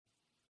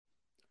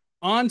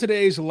On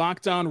today's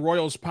Locked On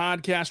Royals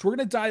podcast, we're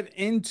going to dive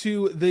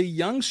into the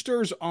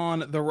youngsters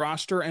on the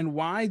roster and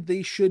why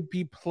they should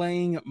be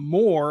playing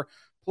more.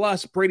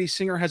 Plus, Brady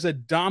Singer has a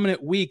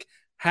dominant week.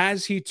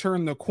 Has he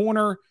turned the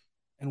corner?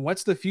 And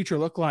what's the future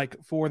look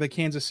like for the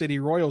Kansas City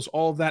Royals?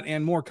 All of that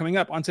and more coming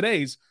up on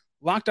today's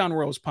Locked On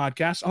Royals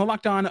podcast on the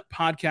Locked On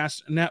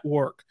Podcast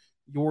Network.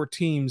 Your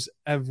teams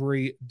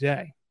every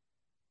day.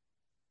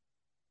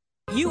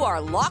 You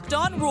are Locked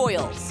On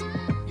Royals,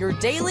 your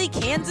daily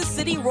Kansas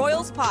City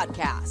Royals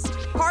podcast.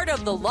 Part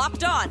of the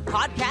Locked On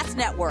Podcast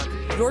Network,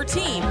 your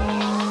team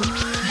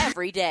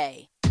every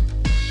day.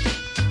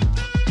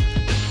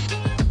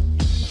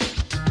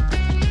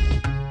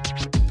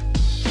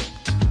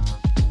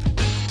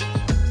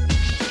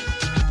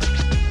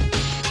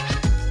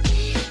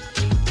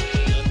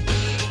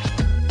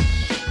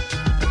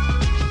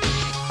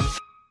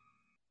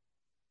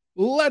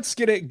 Let's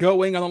get it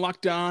going on the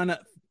Locked On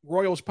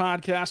Royals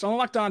podcast on the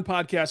Locked On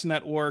Podcast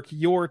Network,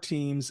 your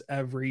teams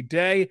every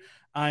day.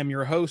 I'm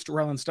your host,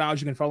 Rylan Stiles.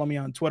 You can follow me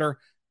on Twitter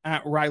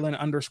at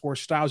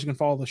Rylan_Stiles. You can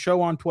follow the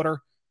show on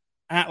Twitter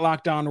at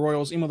Locked On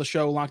Royals. Email the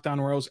show,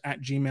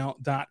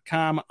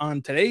 lockedonroyals@gmail.com.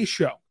 On today's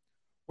show,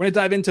 we're going to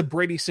dive into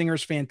Brady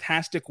Singer's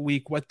fantastic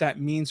week, what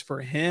that means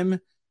for him.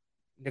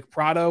 Nick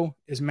Pratto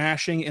is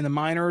mashing in the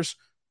minors.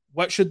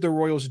 What should the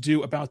Royals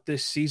do about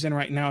this season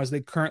right now as they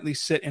currently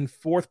sit in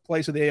fourth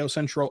place of the AL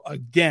Central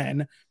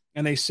again,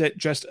 and they sit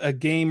just a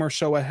game or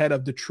so ahead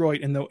of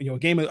Detroit in the a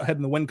game ahead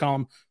in the win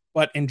column,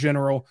 but in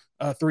general,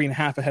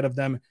 3.5 ahead of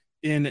them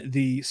in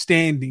the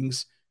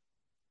standings.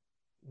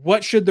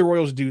 What should the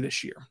Royals do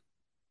this year?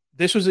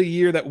 This was a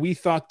year that we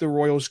thought the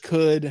Royals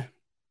could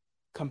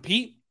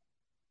compete.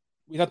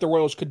 We thought the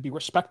Royals could be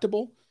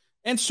respectable,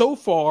 and so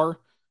far,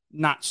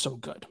 not so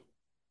good.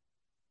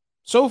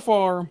 So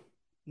far,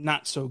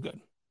 not so good.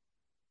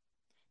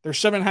 They're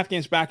 7.5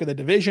 games back of the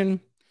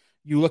division.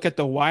 You look at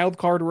the wild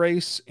card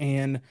race,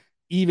 and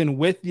even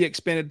with the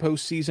expanded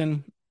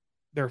postseason,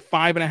 they're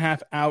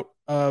 5.5 out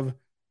of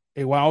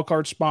a wild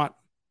card spot.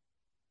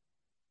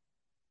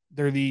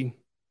 They're the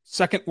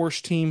second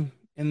worst team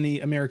in the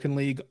American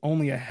League,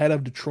 only ahead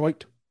of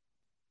Detroit,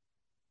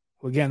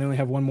 who again, they only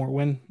have one more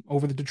win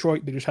over the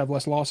Detroit. They just have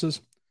less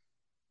losses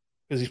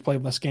because he's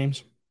played less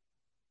games.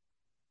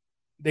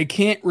 They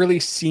can't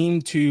really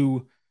seem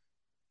to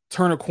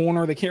turn a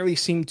corner. They can't really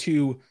seem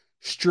to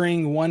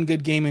string one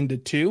good game into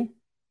two.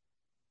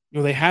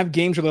 They have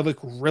games where they look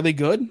really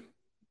good,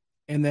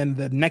 and then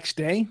the next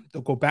day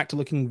they'll go back to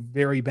looking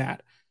very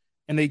bad,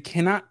 and they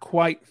cannot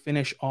quite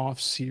finish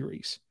off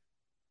series.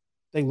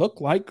 They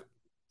look like,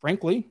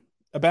 frankly,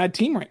 a bad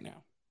team right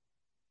now.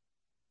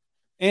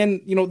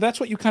 And, that's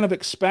what you kind of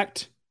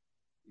expect,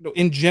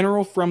 in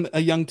general from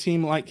a young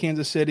team like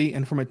Kansas City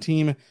and from a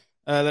team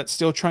that's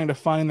still trying to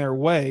find their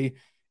way.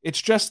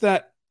 It's just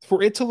that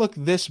for it to look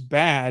this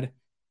bad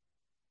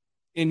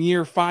in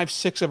year 5,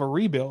 6 of a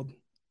rebuild,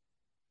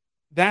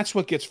 that's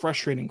what gets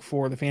frustrating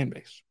for the fan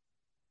base.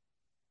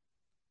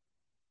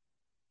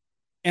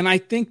 And I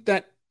think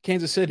that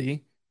Kansas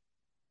City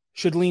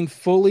should lean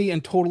fully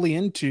and totally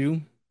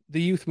into the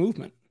youth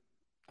movement.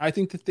 I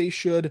think that they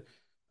should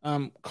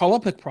call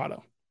up Nick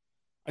Pratto.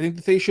 I think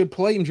that they should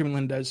play Jim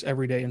Melendez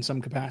every day in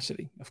some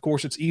capacity. Of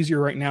course, it's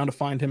easier right now to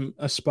find him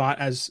a spot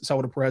as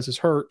Salvador Perez is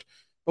hurt.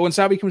 But when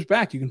Salvi comes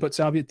back, you can put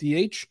Salvi at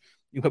DH.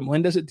 You can put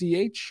Melendez at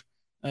DH.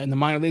 In the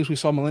minor leagues, we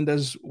saw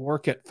Melendez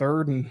work at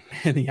third and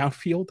in the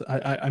outfield.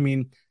 I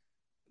mean,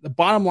 the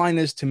bottom line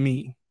is, to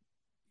me,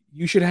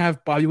 you should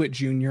have Bobby Witt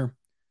Jr.,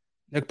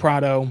 Nick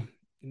Pratto,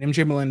 and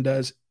MJ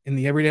Melendez in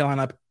the everyday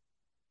lineup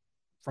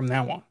from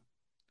now on.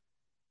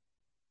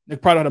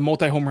 Nick Pratto had a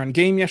multi-home run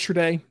game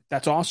yesterday.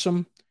 That's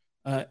awesome.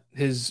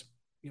 His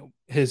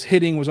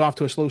hitting was off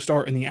to a slow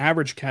start in the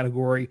average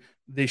category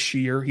this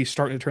year. He's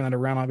starting to turn that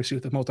around, obviously,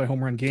 with the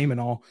multi-home run game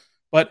and all.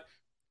 But,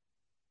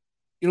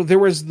 there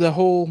was the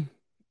whole,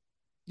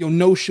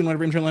 notion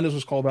whenever MJ Melendez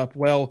was called up,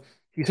 well,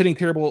 he's hitting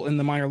terrible in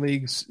the minor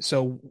leagues,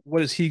 so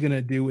what is he going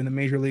to do in the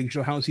major leagues?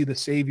 How is he the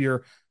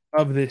savior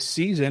of this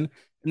season?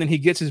 And then he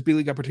gets his big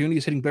league opportunity.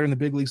 He's hitting better in the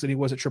big leagues than he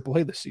was at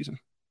AAA this season.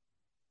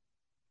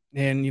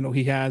 And,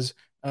 he has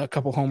a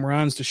couple home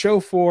runs to show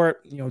for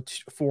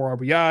it, 4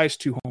 RBIs,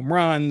 2 home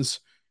runs.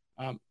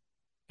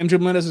 MJ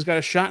Melendez has got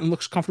a shot and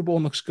looks comfortable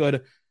and looks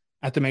good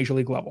at the major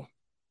league level.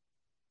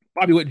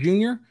 Bobby Witt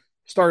Jr.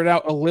 started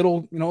out a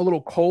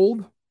little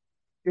cold,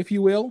 if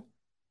you will.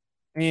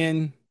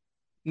 And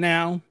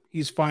now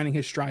he's finding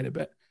his stride a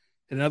bit.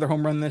 Did another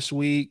home run this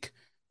week.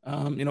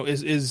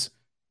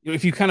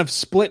 If you kind of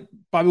split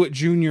Bobby Witt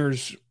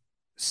Jr.'s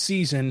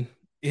season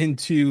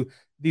into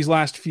these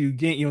last few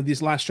games,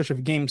 these last stretch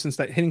of games since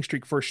that hitting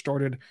streak first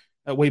started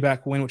way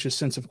back when, which has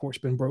since, of course,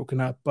 been broken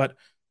up. But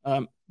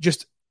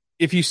just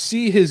if you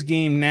see his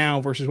game now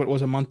versus what it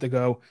was a month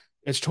ago,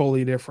 it's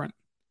totally different.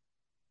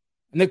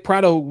 Nick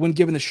Pratto, when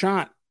given the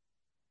shot,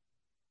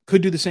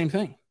 could do the same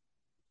thing.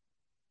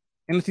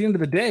 And at the end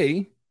of the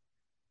day,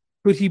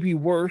 could he be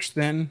worse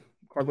than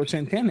Carlos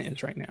Santana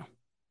is right now,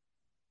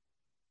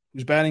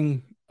 who's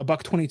batting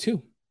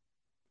 $122?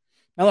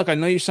 Now, look, I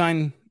know you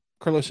signed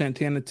Carlos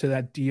Santana to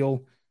that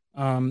deal,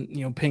 paying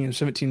him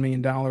 $17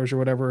 million or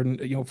whatever, and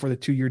for the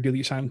 2-year deal that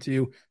you signed him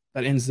to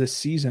that ends this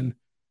season.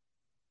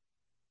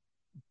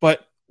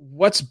 But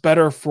what's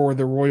better for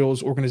the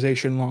Royals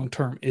organization long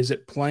term? Is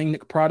it playing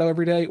Nick Pratto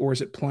every day, or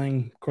is it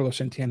playing Carlos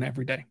Santana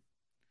every day?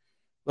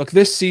 Look,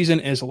 this season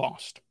is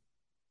lost.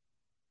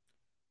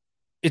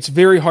 It's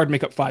very hard to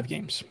make up 5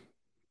 games.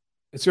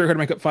 It's very hard to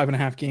make up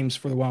 5.5 games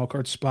for the wild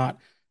card spot.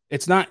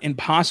 It's not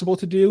impossible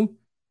to do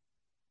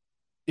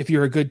if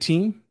you're a good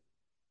team,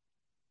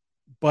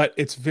 but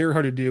it's very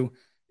hard to do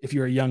if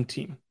you're a young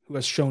team who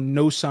has shown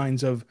no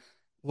signs of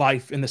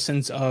life, in the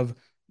sense of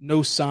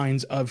no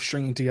signs of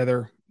stringing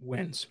together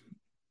wins.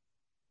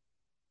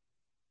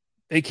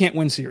 They can't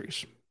win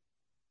series.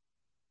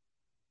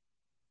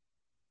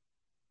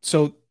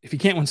 So if you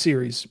can't win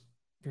series,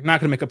 you're not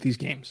going to make up these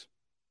games.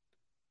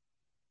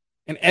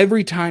 And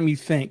every time you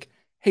think,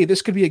 hey,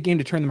 this could be a game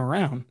to turn them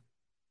around,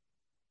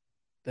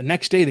 the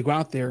next day they go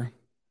out there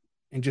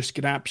and just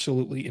get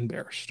absolutely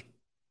embarrassed.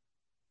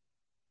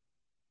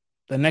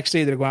 The next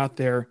day they go out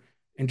there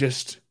and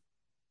just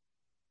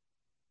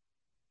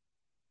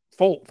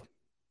fold.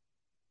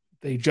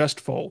 They just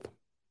fold.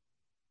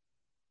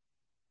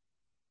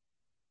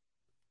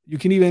 You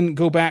can even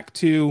go back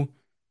to,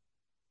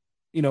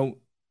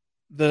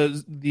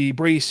 the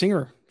Brady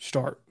Singer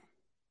start,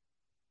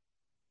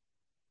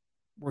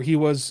 where he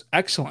was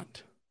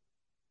excellent.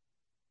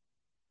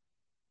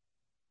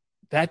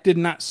 That did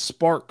not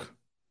spark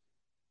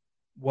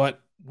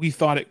what we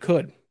thought it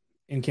could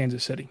in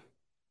Kansas City.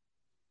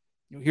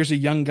 Here's a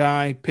young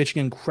guy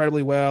pitching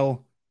incredibly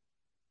well,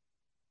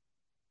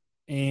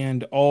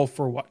 and all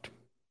for what?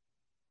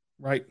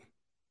 Right?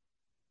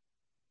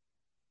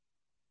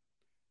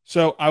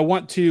 So I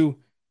want to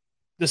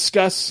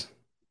discuss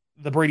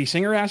the Brady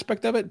Singer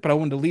aspect of it, but I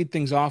wanted to lead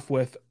things off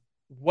with,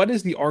 what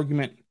is the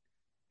argument,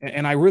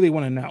 and I really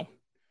want to know,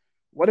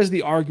 what is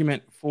the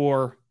argument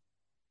for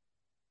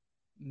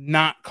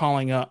not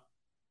calling up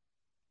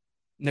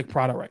Nick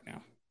Pratto right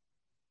now?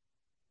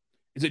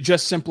 Is it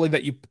just simply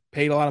that you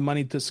paid a lot of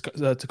money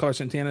to Carlos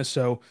Santana,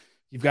 so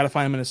you've got to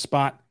find him in a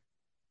spot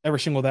every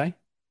single day?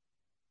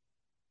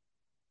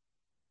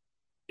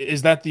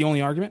 Is that the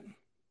only argument?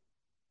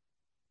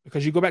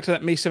 Because you go back to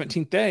that May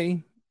 17th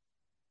day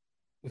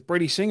with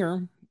Brady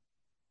Singer,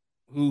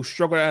 who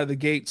struggled out of the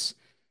gates,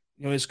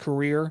 his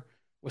career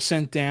was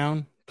sent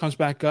down, comes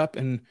back up,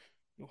 and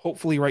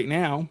hopefully right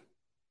now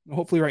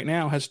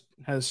has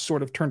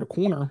sort of turned a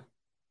corner.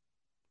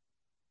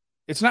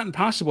 It's not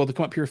impossible to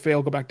come up here,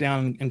 fail, go back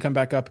down, and come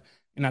back up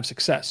and have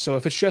success. So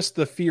if it's just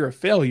the fear of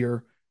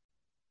failure,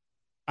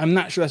 I'm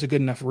not sure that's a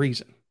good enough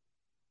reason.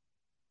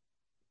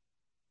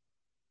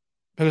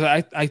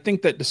 Because I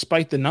think that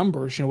despite the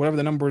numbers, whatever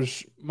the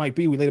numbers might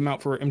be, we laid them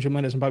out for MJ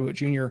Melendez and Bobby Witt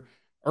Jr.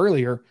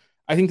 earlier.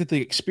 I think that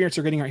the experience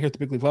they're getting right here at the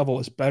big league level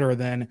is better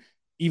than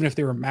even if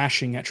they were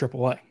mashing at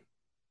AAA.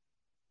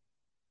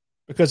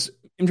 Because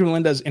MJ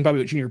Melendez and Bobby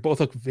Witt Jr. both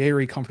look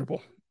very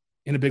comfortable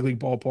in a big league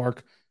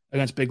ballpark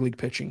against big league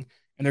pitching,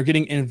 and they're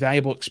getting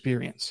invaluable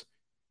experience.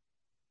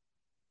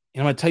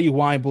 And I'm going to tell you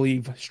why I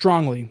believe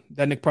strongly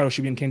that Nick Pratto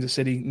should be in Kansas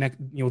City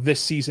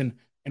this season,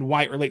 and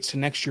why it relates to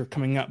next year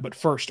coming up. But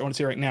first, I want to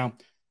say right now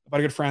about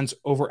our good friends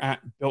over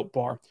at Built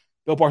Bar.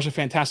 Built Bar is a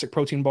fantastic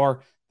protein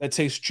bar that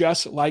tastes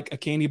just like a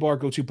candy bar.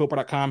 Go to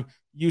BuiltBar.com.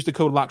 Use the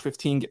code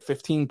LOCK15. Get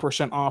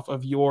 15% off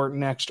of your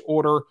next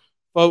order.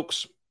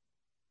 Folks,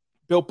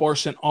 Built Bar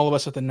sent all of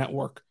us at the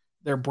network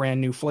their brand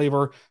new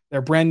flavor.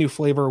 Their brand new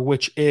flavor,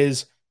 which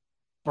is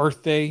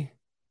birthday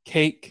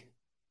cake.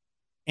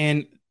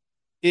 And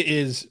it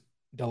is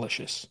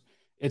delicious.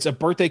 It's a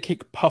birthday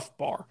cake puff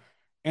bar.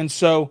 And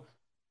so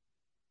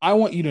I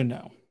want you to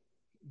know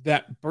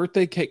that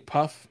birthday cake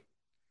puff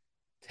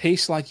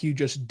tastes like you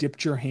just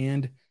dipped your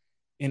hand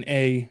in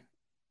a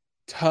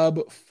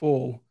tub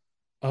full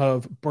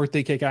of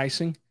birthday cake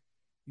icing.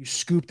 You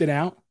scooped it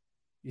out,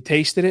 you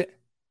tasted it,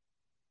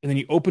 and then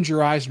you opened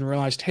your eyes and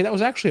realized, hey, that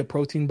was actually a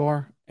protein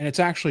bar, and it's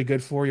actually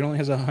good for you. It only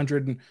has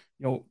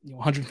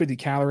 150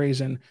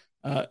 calories, and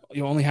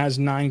only has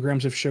 9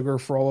 grams of sugar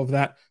for all of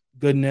that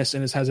goodness,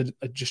 and it has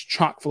a just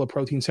chock full of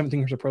protein, 17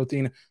 grams of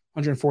protein,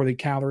 140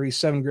 calories,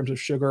 7 grams of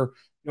sugar.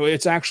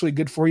 It's actually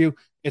good for you.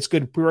 It's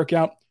good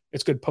pre-workout.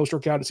 It's good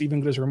post-workout. It's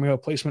even good as a meal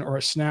replacement or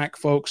a snack,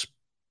 folks.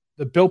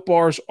 The Built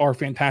Bars are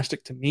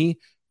fantastic to me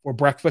for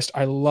breakfast.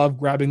 I love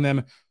grabbing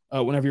them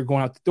whenever you're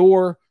going out the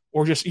door,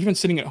 or just even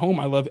sitting at home.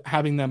 I love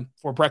having them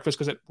for breakfast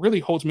because it really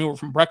holds me over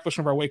from breakfast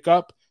whenever I wake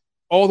up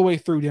all the way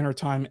through dinner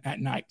time at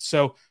night.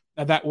 So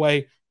that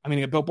way, I'm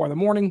eating a Built Bar in the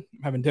morning,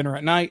 I'm having dinner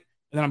at night,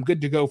 and then I'm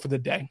good to go for the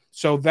day.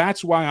 So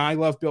that's why I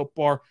love Built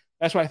Bar.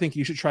 That's why I think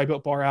you should try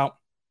Built Bar out.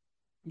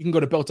 You can go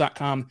to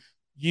Built.com,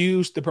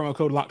 use the promo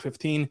code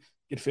LOCK15,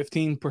 get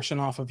 15%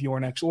 off of your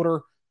next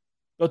order.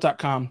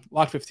 Built.com,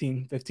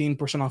 LOCK15,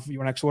 15% off of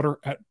your next order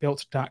at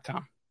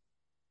Built.com.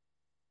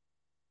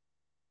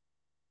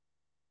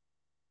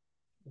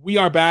 We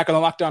are back on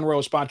the Locked On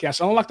Royals podcast,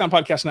 on the Locked On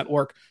Podcast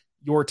Network,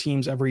 your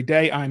teams every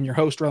day. I'm your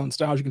host, Rylan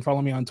Stiles. You can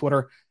follow me on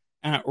Twitter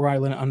at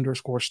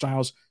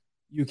Rylan_Stiles.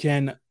 You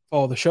can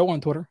follow the show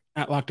on Twitter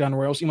at Locked On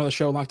Royals. Email the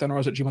show,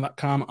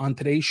 lockedonroyals@gmail.com. On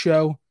today's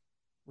show,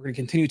 we're going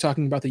to continue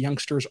talking about the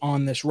youngsters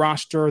on this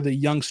roster, the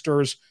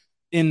youngsters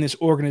in this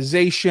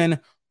organization,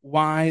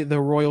 why the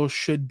Royals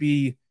should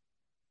be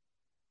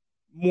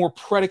more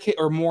predicated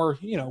or more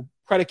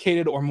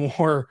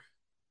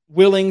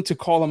willing to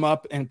call them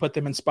up and put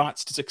them in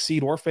spots to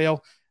succeed or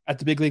fail at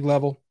the big league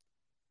level.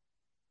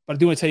 But I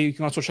do want to tell you, you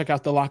can also check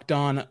out the Locked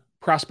On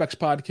Prospects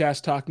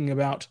podcast talking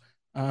about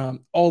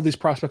all these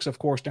prospects, of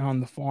course, down on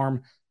the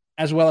farm,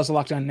 as well as the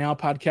Locked On Now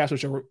podcast,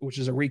 which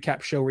is a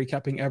recap show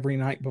recapping every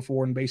night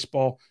before in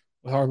baseball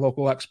with our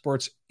local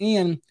experts.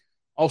 And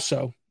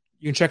also,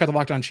 you can check out the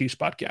Locked On Chiefs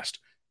podcast.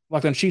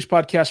 Locked On Chiefs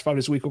podcast, 5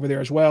 days a week over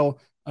there as well.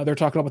 They're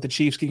talking about the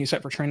Chiefs getting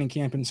set for training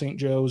camp in St.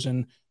 Joe's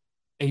and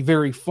a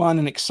very fun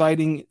and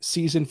exciting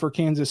season for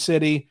Kansas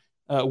City,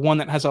 one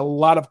that has a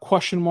lot of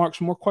question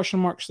marks, more question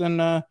marks than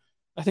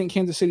I think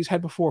Kansas City's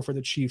had before for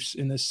the Chiefs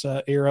in this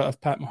era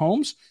of Pat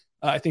Mahomes.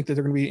 I think that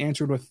they're going to be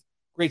answered with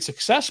great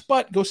success,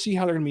 but go see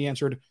how they're going to be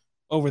answered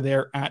over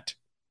there at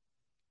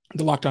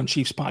the Locked On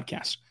Chiefs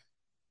podcast.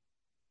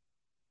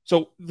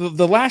 So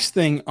the last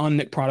thing on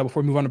Nick Pratto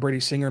before we move on to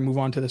Brady Singer and move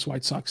on to this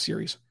White Sox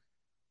series.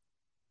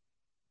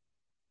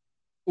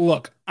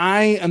 Look,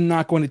 I am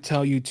not going to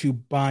tell you to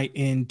buy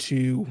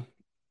into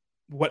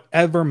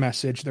whatever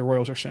message the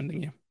Royals are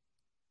sending you.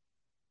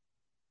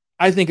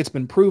 I think it's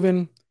been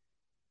proven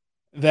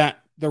that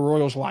the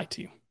Royals lie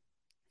to you.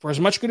 For as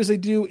much good as they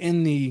do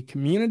in the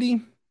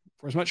community,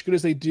 for as much good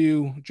as they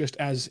do just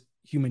as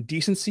human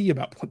decency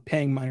about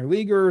paying minor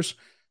leaguers,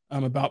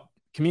 about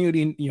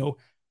community,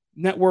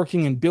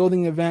 networking and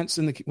building events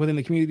within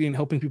the community and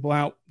helping people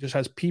out just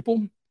as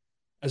people,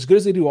 as good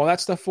as they do all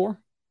that stuff for,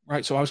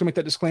 right? So I was going to make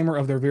that disclaimer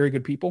of they're very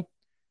good people.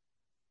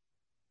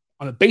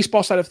 On the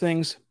baseball side of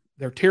things,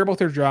 they're terrible at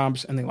their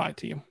jobs and they lied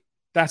to you.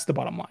 That's the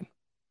bottom line.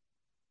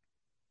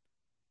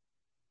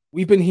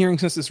 We've been hearing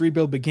since this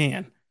rebuild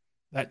began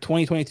that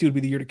 2022 would be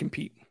the year to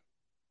compete.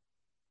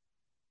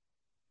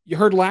 You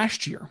heard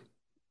last year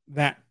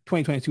that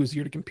 2022 was the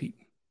year to compete.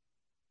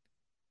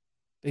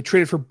 They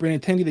traded for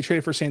Benintendi, they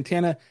traded for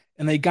Santana,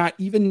 and they got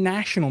even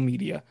national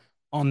media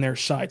on their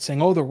side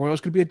saying, oh, the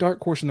Royals could be a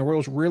dark horse and the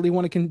Royals really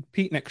want to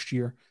compete next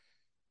year.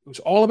 It was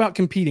all about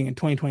competing in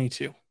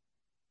 2022.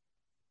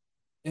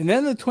 And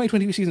then the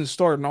 2022 season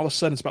started, and all of a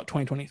sudden it's about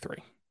 2023.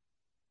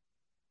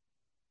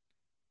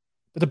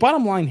 But the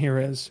bottom line here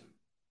is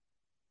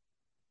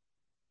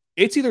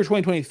it's either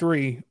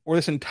 2023 or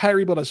this entire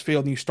rebuild has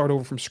failed and you start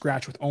over from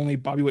scratch with only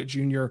Bobby Witt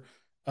Jr.,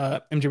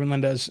 MJ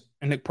Melendez,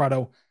 and Nick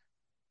Pratto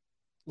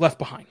left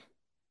behind.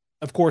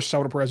 Of course,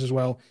 Salvador Perez as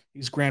well.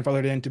 He's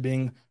grandfathered into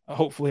being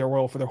hopefully a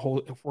Royal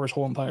for his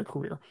whole entire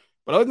career.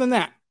 But other than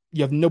that,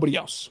 you have nobody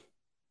else.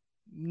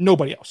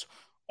 Nobody else.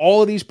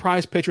 All of these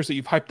prize pitchers that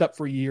you've hyped up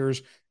for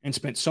years and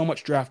spent so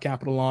much draft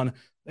capital on,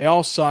 they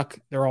all suck.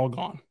 They're all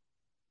gone.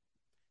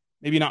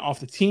 Maybe not off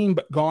the team,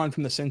 but gone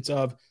from the sense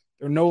of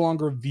they're no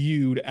longer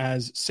viewed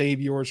as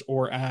saviors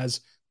or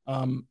as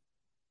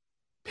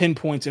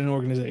pinpoints in an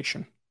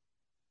organization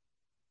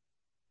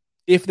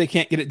if they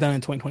can't get it done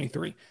in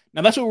 2023.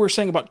 Now, that's what we're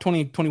saying about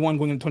 2021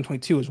 going into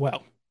 2022 as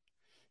well.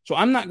 So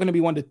I'm not going to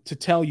be one to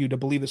tell you to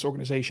believe this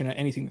organization at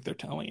anything that they're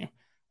telling you.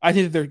 I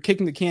think that they're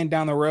kicking the can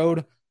down the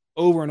road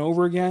over and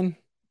over again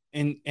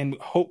and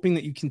hoping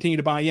that you continue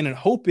to buy in and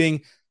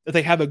hoping that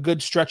they have a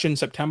good stretch in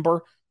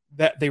September,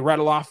 that they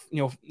rattle off,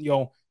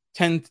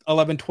 10,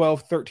 11,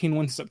 12, 13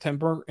 wins in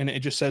September. And it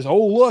just says,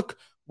 oh, look,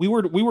 we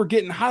were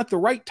getting hot at the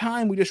right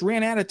time. We just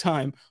ran out of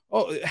time.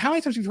 Oh, how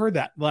many times have you heard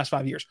that the last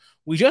 5 years?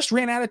 We just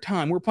ran out of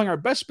time. We're playing our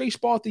best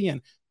baseball at the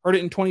end. Heard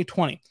it in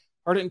 2020.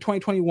 Heard it in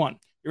 2021.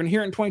 You're going to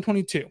hear it in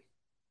 2022.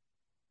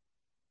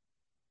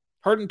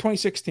 Heard it in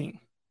 2016.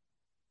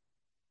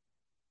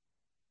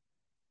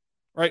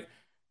 Right?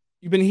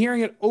 You've been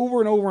hearing it over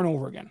and over and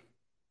over again.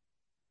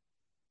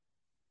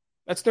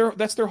 That's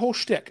their whole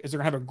shtick, is they're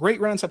going to have a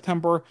great run in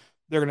September.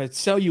 They're going to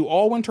sell you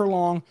all winter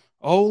long.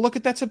 Oh, look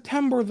at that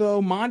September,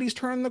 though. Monty's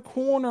turning the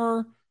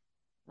corner.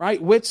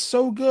 Right? Witt's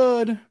so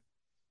good.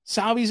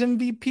 Salvi's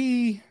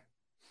MVP.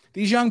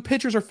 These young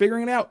pitchers are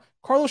figuring it out.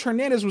 Carlos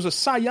Hernandez was a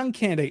Cy Young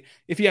candidate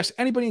if you asked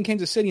anybody in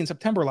Kansas City in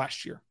September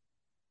last year.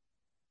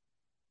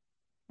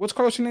 What's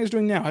Carlos Hernandez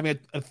doing now? I mean,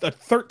 a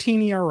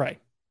 13 ERA.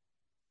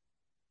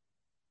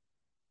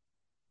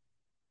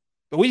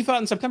 But we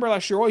thought in September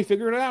last year, oh, he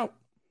figured it out.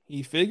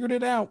 He figured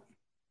it out.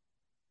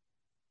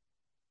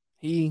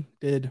 He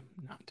did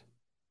not.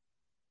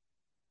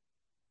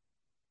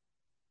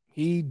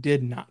 He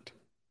did not.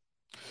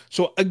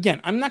 So again,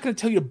 I'm not going to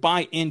tell you to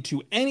buy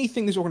into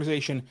anything this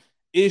organization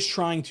is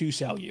trying to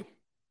sell you.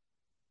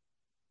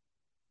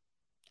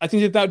 I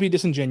think that would be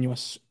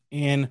disingenuous.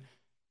 And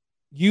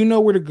you know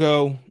where to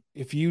go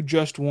if you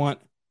just want,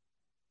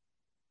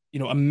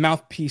 a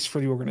mouthpiece for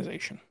the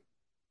organization.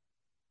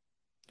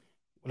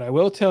 What I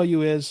will tell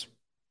you is,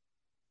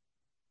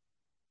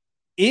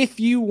 if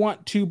you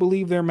want to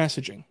believe their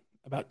messaging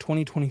about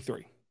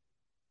 2023,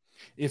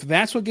 if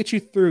that's what gets you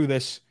through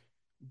this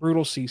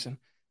brutal season,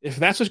 if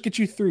that's what gets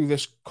you through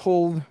this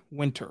cold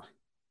winter,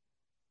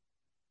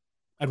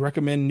 I'd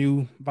recommend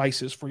new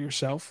vices for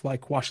yourself,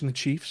 like watching the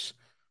Chiefs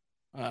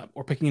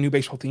or picking a new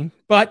baseball team.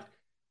 But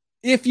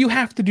if you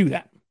have to do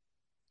that,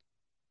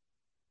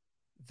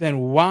 then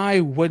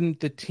why wouldn't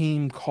the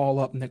team call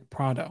up Nick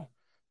Pratto?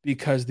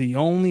 Because the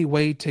only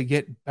way to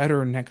get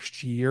better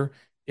next year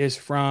is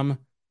from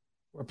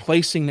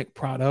replacing Nick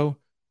Pratto,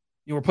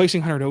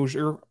 replacing Hunter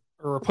Dozier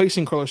or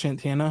replacing Carlos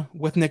Santana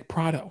with Nick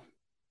Pratto.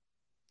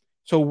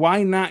 So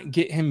why not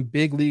get him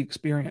big league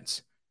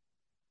experience?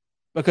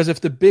 Because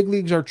if the big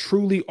leagues are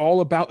truly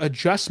all about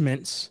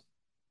adjustments,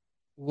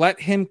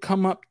 let him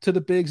come up to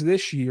the bigs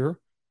this year,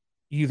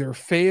 either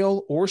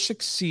fail or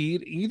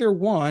succeed, either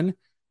one.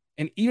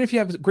 And even if you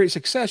have great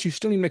success, you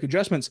still need to make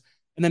adjustments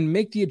and then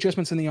make the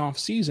adjustments in the off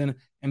season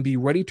and be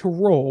ready to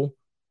roll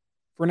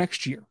for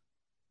next year.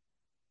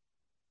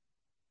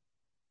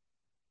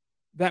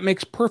 That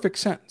makes perfect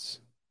sense.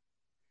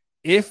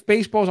 If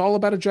baseball is all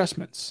about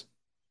adjustments,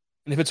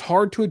 and if it's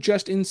hard to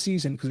adjust in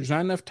season because there's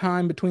not enough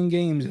time between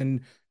games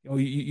and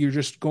you're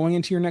just going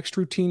into your next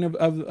routine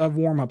of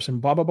warm-ups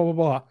and blah, blah, blah, blah,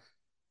 blah,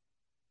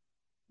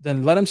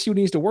 then let him see what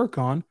he needs to work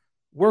on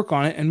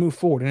it, and move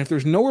forward. And if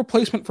there's no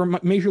replacement for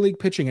major league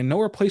pitching and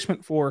no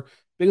replacement for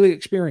big league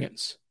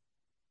experience,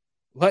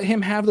 let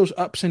him have those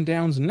ups and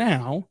downs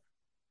now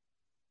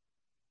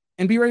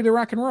and be ready to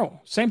rock and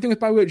roll. Same thing with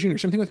Bobby Witt Jr.,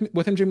 same thing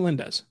with MJ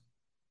Melendez.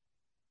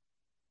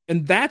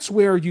 And that's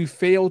where you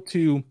fail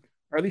to,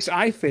 or at least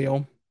I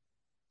fail,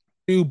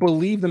 to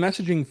believe the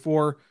messaging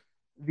for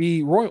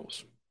the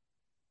Royals.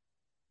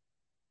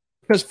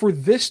 Because for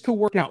this to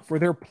work out, for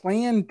their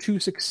plan to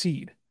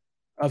succeed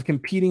of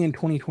competing in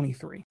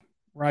 2023,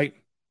 right?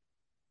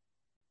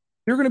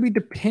 They're going to be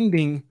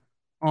depending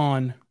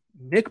on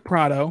Nick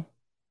Pratto,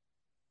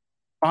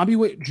 Bobby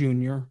Witt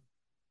Jr.,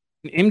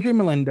 and MJ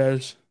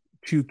Melendez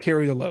to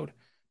carry the load.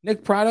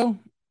 Nick Pratto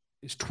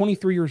is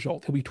 23 years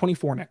old. He'll be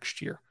 24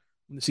 next year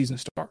when the season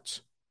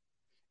starts.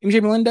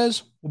 MJ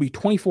Melendez will be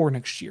 24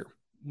 next year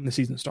when the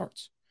season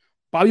starts.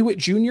 Bobby Witt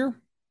Jr.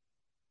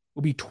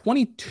 will be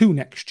 22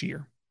 next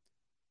year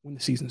when the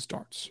season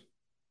starts.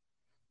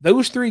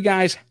 Those three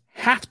guys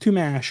have to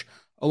mash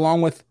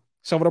along with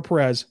Salvador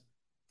Perez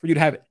for you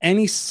to have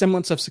any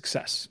semblance of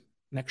success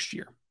next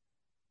year.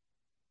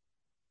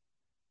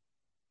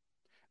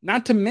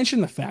 Not to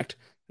mention the fact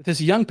that this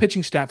young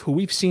pitching staff who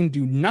we've seen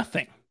do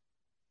nothing,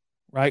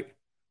 right?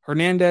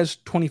 Hernandez,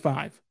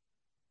 25.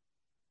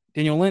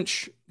 Daniel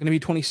Lynch, going to be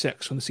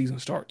 26 when the season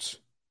starts.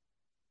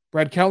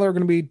 Brad Keller,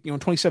 going to be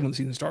 27 when the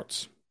season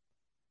starts.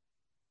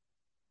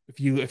 If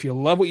you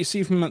love what you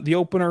see from the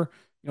opener,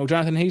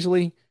 Jonathan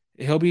Hazley,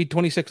 he'll be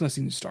 26 when the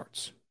season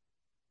starts.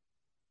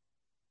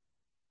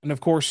 And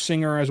of course,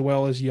 Singer as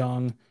well as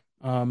Young,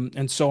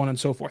 and so on and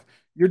so forth.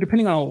 You're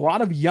depending on a lot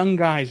of young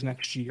guys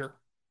next year.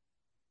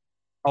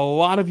 A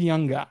lot of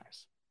young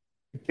guys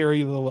to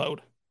carry the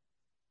load,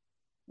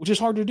 which is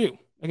hard to do.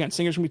 Again,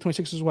 Singer's going to be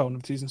 26 as well when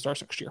the season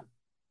starts next year.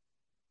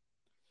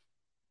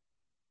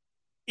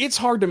 It's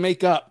hard to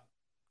make up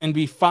and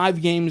be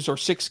 5 games or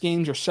 6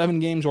 games or 7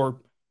 games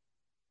or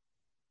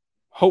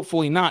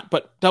hopefully not,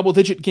 but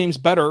double-digit games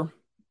better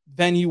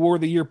than you were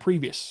the year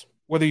previous.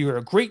 Whether you're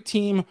a great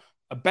team,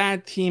 a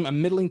bad team, a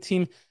middling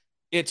team,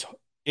 it's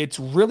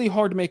really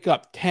hard to make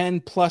up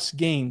 10-plus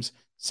games,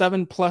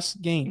 7-plus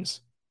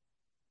games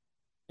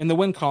in the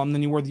win column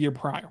than you were the year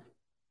prior.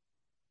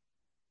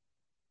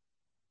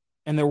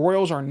 And the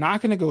Royals are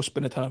not going to go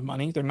spend a ton of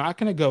money. They're not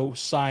going to go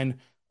sign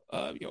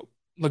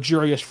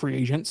luxurious free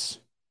agents.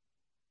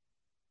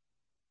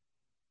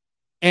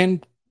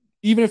 And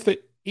even if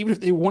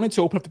they wanted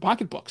to open up the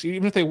pocketbooks,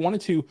 even if they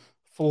wanted to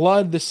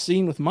flood the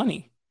scene with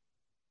money,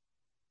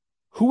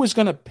 who is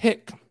going to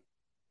pick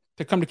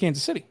to come to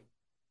Kansas City?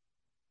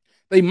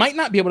 They might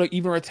not be able to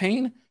even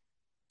retain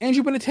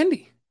Andrew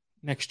Benintendi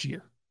next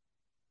year.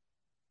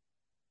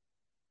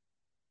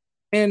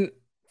 And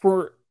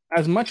for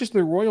as much as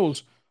the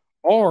Royals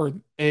are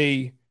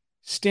a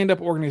stand-up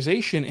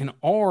organization and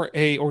are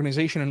a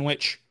organization in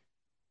which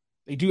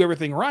they do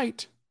everything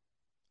right,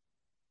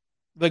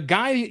 the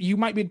guy you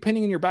might be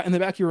depending in the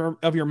back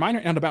of your mind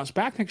right now to bounce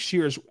back next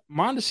year is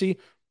Mondesi,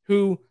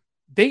 who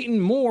Dayton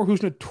Moore,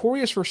 who's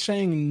notorious for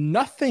saying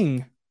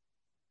nothing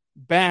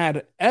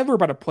bad ever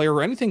about a player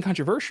or anything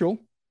controversial.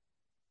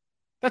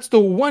 That's the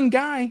one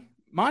guy,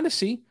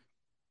 Mondesi,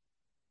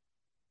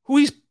 who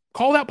he's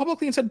called out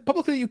publicly and said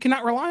publicly that you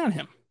cannot rely on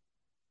him.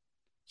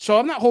 So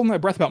I'm not holding my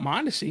breath about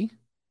Mondesi.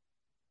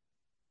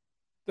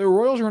 The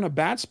Royals are in a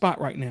bad spot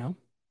right now.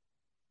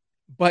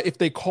 But if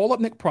they call up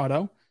Nick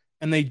Pratto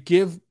and they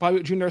give Bobby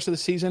Witt Jr. the rest of the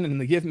season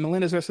and they give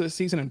Melendez the rest of the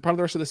season and Pratto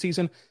the rest of the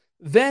season,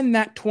 then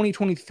that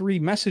 2023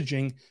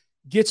 messaging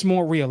gets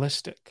more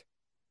realistic.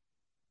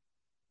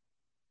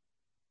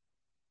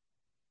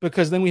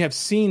 Because then we have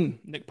seen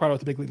Nick Pratto at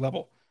the big league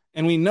level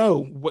and we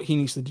know what he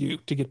needs to do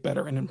to get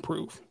better and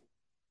improve.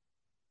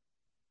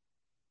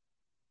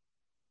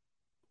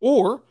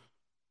 Or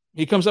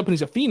he comes up and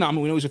he's a phenom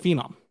and we know he's a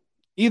phenom.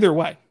 Either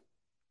way.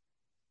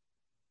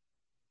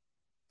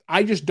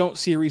 I just don't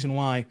see a reason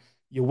why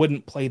you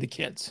wouldn't play the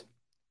kids.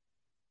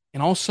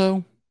 And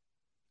also,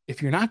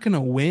 if you're not going to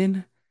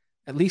win,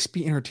 at least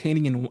be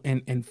entertaining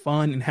and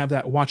fun and have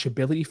that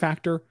watchability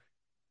factor.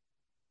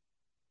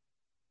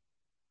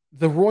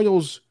 The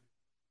Royals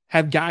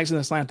have guys in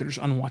this lineup that are just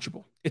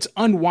unwatchable. It's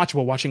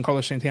unwatchable watching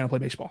Carlos Santana play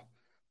baseball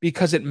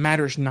because it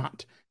matters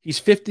not. He's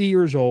 50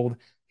 years old.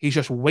 He's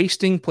just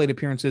wasting plate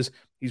appearances.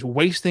 He's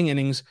wasting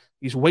innings.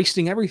 He's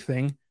wasting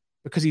everything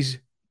because he's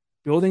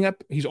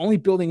only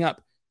building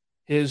up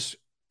his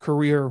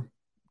career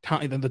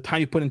time, the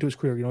time he put into his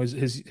career,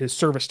 his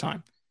service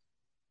time.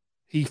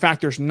 He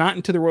factors not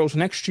into the Royals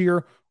next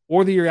year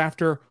or the year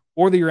after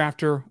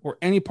or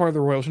any part of the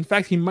Royals. In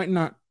fact, he might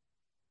not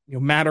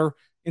matter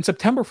in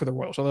September for the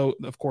Royals, although,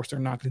 of course, they're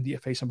not going to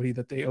DFA somebody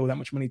that they owe that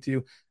much money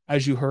to.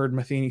 As you heard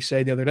Matheny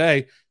say the other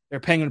day,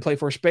 they're paying him to play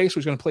first base, so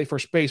he's going to play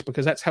first base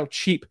because that's how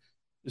cheap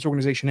this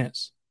organization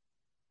is.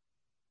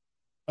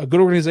 A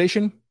good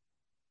organization,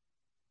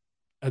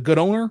 a good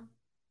owner,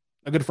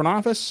 a good front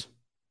office,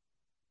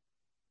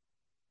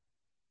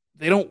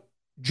 they don't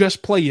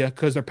just play you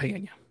because they're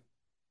paying you.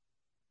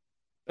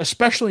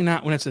 Especially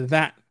not when it's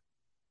that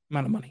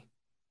amount of money.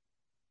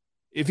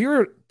 If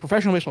you're a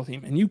professional baseball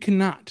team and you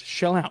cannot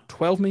shell out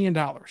 $12 million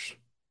to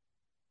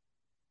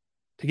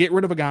get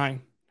rid of a guy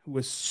who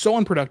is so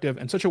unproductive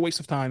and such a waste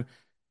of time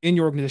in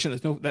your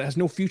organization that has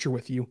no future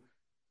with you,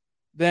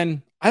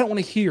 then I don't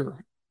want to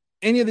hear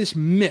any of this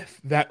myth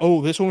that,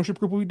 this ownership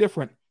group will be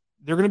different.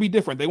 They're going to be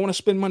different. They want to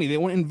spend money. They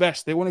want to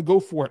invest. They want to go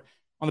for it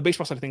on the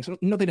baseball side of things.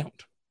 No, they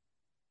don't.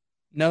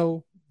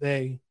 No,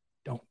 they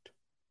don't.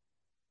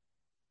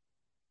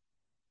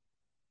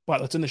 But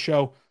let's end the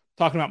show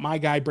talking about my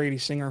guy, Brady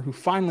Singer, who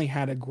finally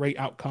had a great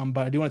outcome.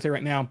 But I do want to tell you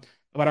right now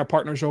about our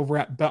partners over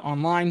at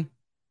BetOnline.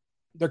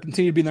 They're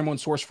continuing to be their one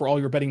source for all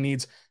your betting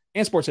needs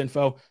and sports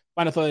info.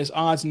 Find out the latest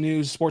odds,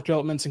 news, sports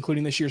developments,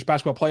 including this year's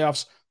basketball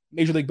playoffs,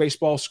 Major League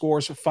Baseball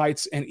scores,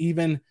 fights, and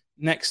even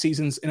next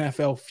season's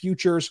NFL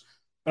futures.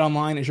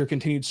 BetOnline is your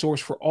continued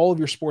source for all of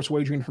your sports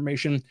wagering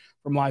information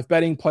from live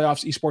betting,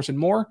 playoffs, esports, and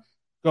more.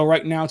 Go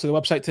right now to the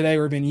website today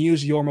or even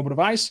use your mobile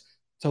device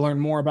to learn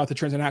more about the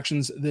trends and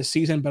actions this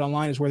season.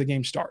 BetOnline is where the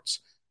game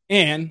starts.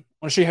 And I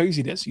want to show you how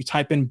easy it is. You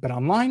type in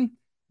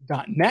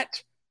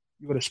betonline.net,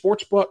 you go to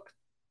Sportsbook,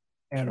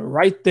 and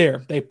right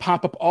there, they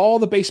pop up all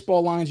the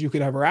baseball lines you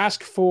could ever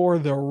ask for.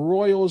 The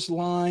Royals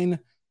line,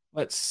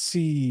 let's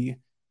see.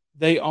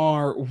 They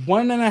are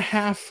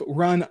 1.5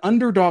 run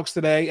underdogs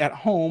today at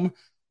home.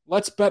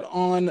 Let's bet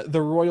on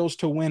the Royals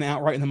to win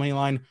outright in the money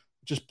line,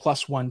 which is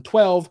plus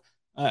 112.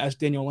 As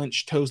Daniel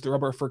Lynch toes the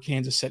rubber for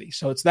Kansas City.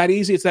 So it's that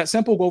easy. It's that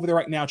simple. Go over there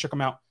right now. Check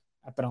them out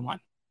at BetOnline.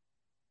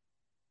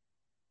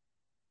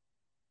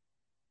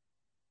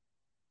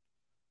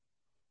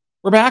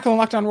 We're back on the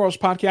Locked On Royals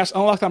podcast,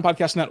 on the Locked On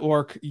Podcast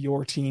Network,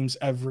 your teams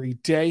every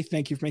day.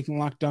 Thank you for making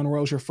Locked On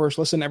Royals your first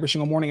listen every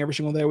single morning, every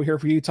single day. We're here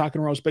for you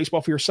talking Royals baseball.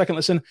 For your second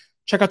listen,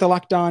 check out the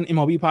Locked On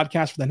MLB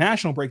podcast for the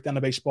national breakdown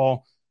of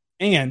baseball.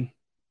 And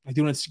I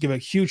do want to give a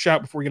huge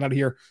shout before we get out of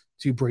here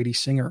to Brady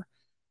Singer.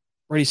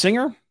 Brady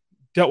Singer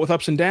dealt with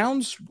ups and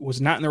downs, was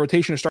not in the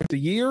rotation to start the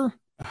year,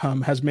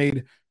 has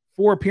made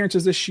 4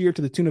 appearances this year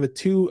to the tune of a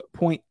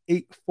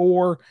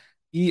 2.84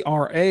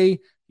 ERA.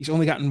 He's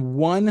only gotten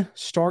 1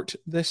 start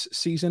this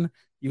season.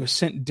 He was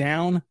sent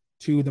down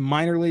to the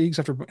minor leagues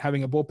after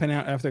having a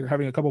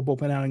couple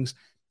bullpen outings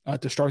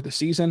to start the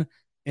season.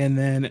 And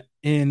then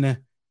in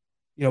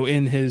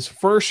his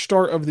first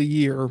start of the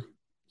year,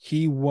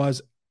 he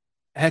was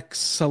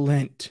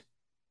excellent.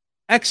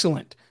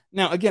 Excellent.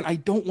 Now, again, I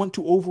don't want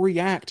to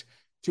overreact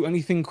to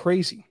anything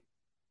crazy,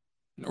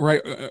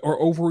 right? Or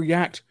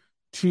overreact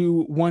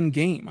to one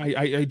game.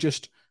 I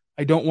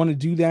don't want to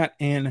do that.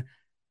 And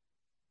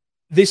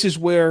this is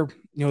where,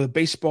 the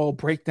baseball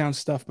breakdown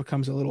stuff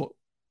becomes a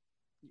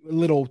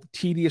little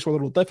tedious or a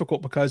little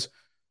difficult because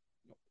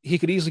he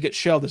could easily get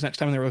shelled this next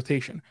time in the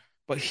rotation.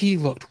 But he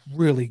looked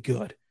really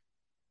good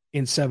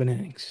in 7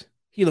 innings.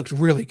 He looked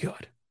really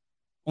good.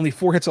 Only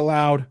 4 hits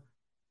allowed,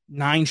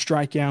 9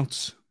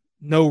 strikeouts,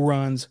 no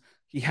runs.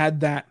 He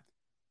had that,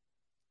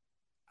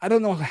 I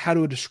don't know how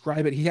to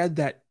describe it. He had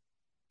that,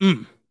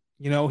 he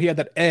had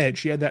that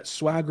edge. He had that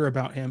swagger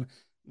about him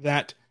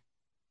that,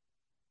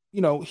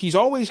 he's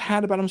always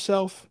had about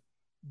himself,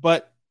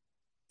 but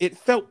it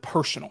felt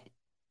personal,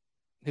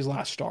 his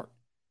last start.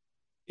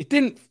 It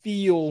didn't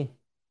feel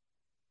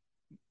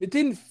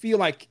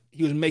like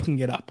he was making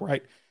it up,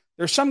 right?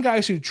 There's some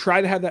guys who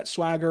try to have that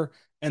swagger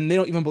and they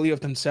don't even believe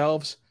it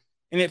themselves.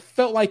 And it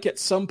felt like at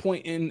some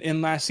point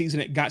in last season,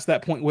 it got to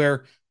that point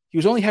where he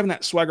was only having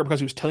that swagger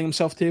because he was telling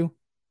himself to.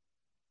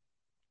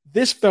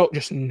 This felt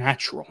just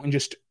natural and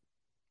just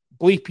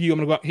bleep you. I'm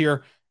going to go out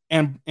here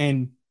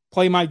and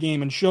play my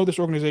game and show this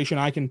organization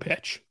I can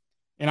pitch.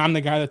 And I'm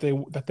the guy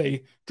that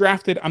they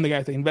drafted. I'm the guy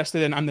that they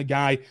invested in. I'm the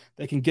guy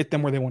that can get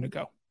them where they want to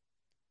go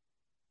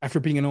after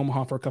being in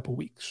Omaha for a couple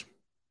weeks.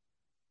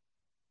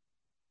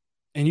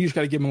 And you just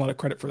got to give him a lot of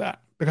credit for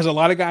that because a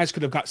lot of guys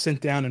could have got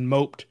sent down and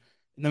moped.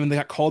 And then when they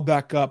got called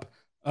back up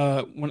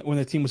when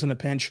the team was in a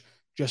pinch,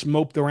 just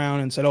moped around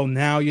and said, oh,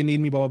 now you need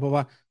me, blah, blah,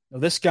 blah. No,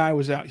 this guy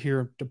was out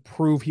here to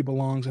prove he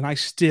belongs. And I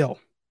still,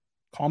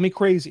 call me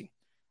crazy,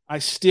 I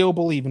still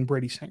believe in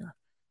Brady Singer.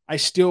 I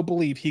still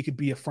believe he could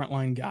be a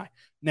frontline guy.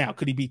 Now,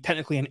 could he be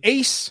technically an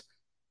ace?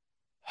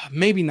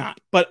 Maybe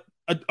not, but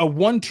a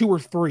 1, 2, or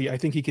 3, I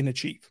think he can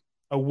achieve.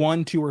 A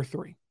 1, 2, or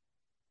 3.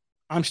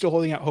 I'm still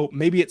holding out hope.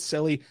 Maybe it's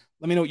silly.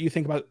 Let me know what you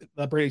think about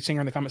Brady Singer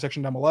in the comment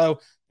section down below. And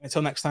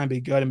until next time, be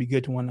good and be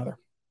good to one another.